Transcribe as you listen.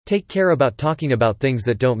Take care about talking about things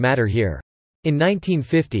that don't matter here. In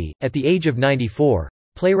 1950, at the age of 94,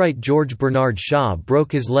 playwright George Bernard Shaw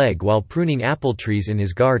broke his leg while pruning apple trees in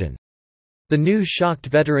his garden. The news shocked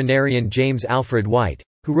veterinarian James Alfred White,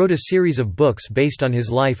 who wrote a series of books based on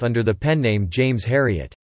his life under the pen name James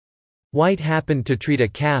Herriot. White happened to treat a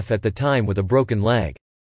calf at the time with a broken leg.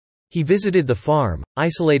 He visited the farm,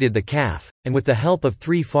 isolated the calf, and with the help of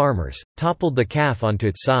 3 farmers, toppled the calf onto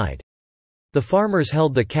its side. The farmers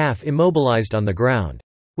held the calf immobilized on the ground.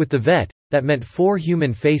 With the vet, that meant 4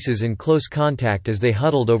 human faces in close contact as they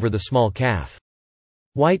huddled over the small calf.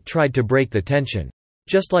 White tried to break the tension.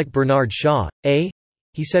 "Just like Bernard Shaw, eh?"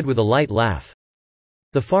 he said with a light laugh.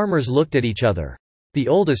 The farmers looked at each other. The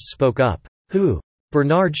oldest spoke up. "Who?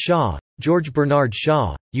 Bernard Shaw, George Bernard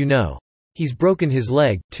Shaw, you know. He's broken his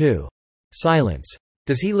leg, too." Silence.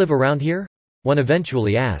 "Does he live around here?" one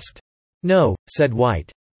eventually asked. "No," said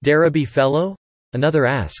White. "Darrowby Fellow?" another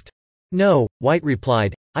asked. "No," White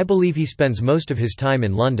replied, "I believe he spends most of his time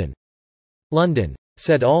in London." "London,"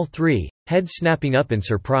 said all 3, heads snapping up in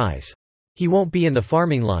surprise. "He won't be in the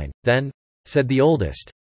farming line, then?" said the oldest.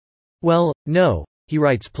 "Well, no, he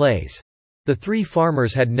writes plays." The 3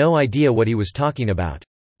 farmers had no idea what he was talking about.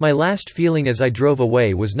 "My last feeling as I drove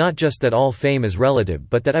away was not just that all fame is relative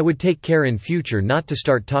but that I would take care in future not to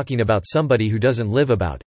start talking about somebody who doesn't live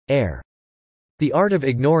about air. The art of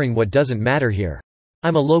ignoring what doesn't matter here.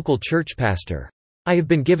 I'm a local church pastor. I have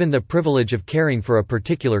been given the privilege of caring for a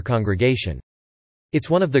particular congregation. It's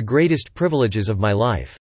one of the greatest privileges of my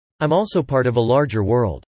life. I'm also part of a larger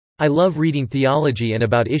world. I love reading theology and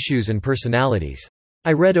about issues and personalities.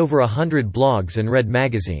 I read over 100 blogs and read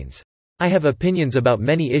magazines. I have opinions about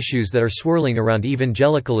many issues that are swirling around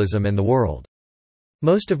evangelicalism and the world.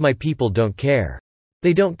 Most of my people don't care.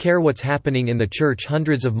 They don't care what's happening in the church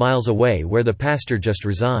hundreds of miles away where the pastor just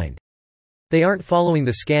resigned. They aren't following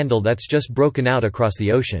the scandal that's just broken out across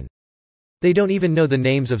the ocean. They don't even know the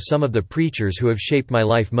names of some of the preachers who have shaped my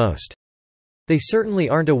life most. They certainly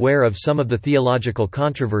aren't aware of some of the theological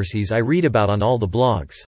controversies I read about on all the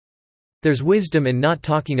blogs. There's wisdom in not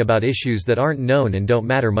talking about issues that aren't known and don't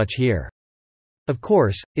matter much here. Of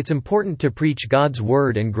course, it's important to preach God's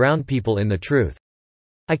word and ground people in the truth.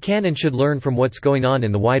 I can and should learn from what's going on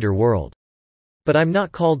in the wider world. But I'm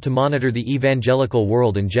not called to monitor the evangelical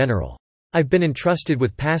world in general. I've been entrusted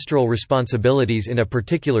with pastoral responsibilities in a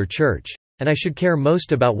particular church, and I should care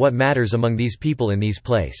most about what matters among these people in these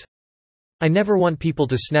places. I never want people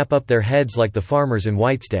to snap up their heads like the farmers in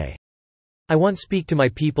White's day. I want to speak to my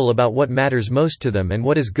people about what matters most to them and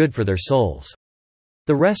what is good for their souls.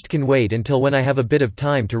 The rest can wait until when I have a bit of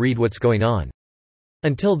time to read what's going on.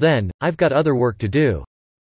 Until then, I've got other work to do.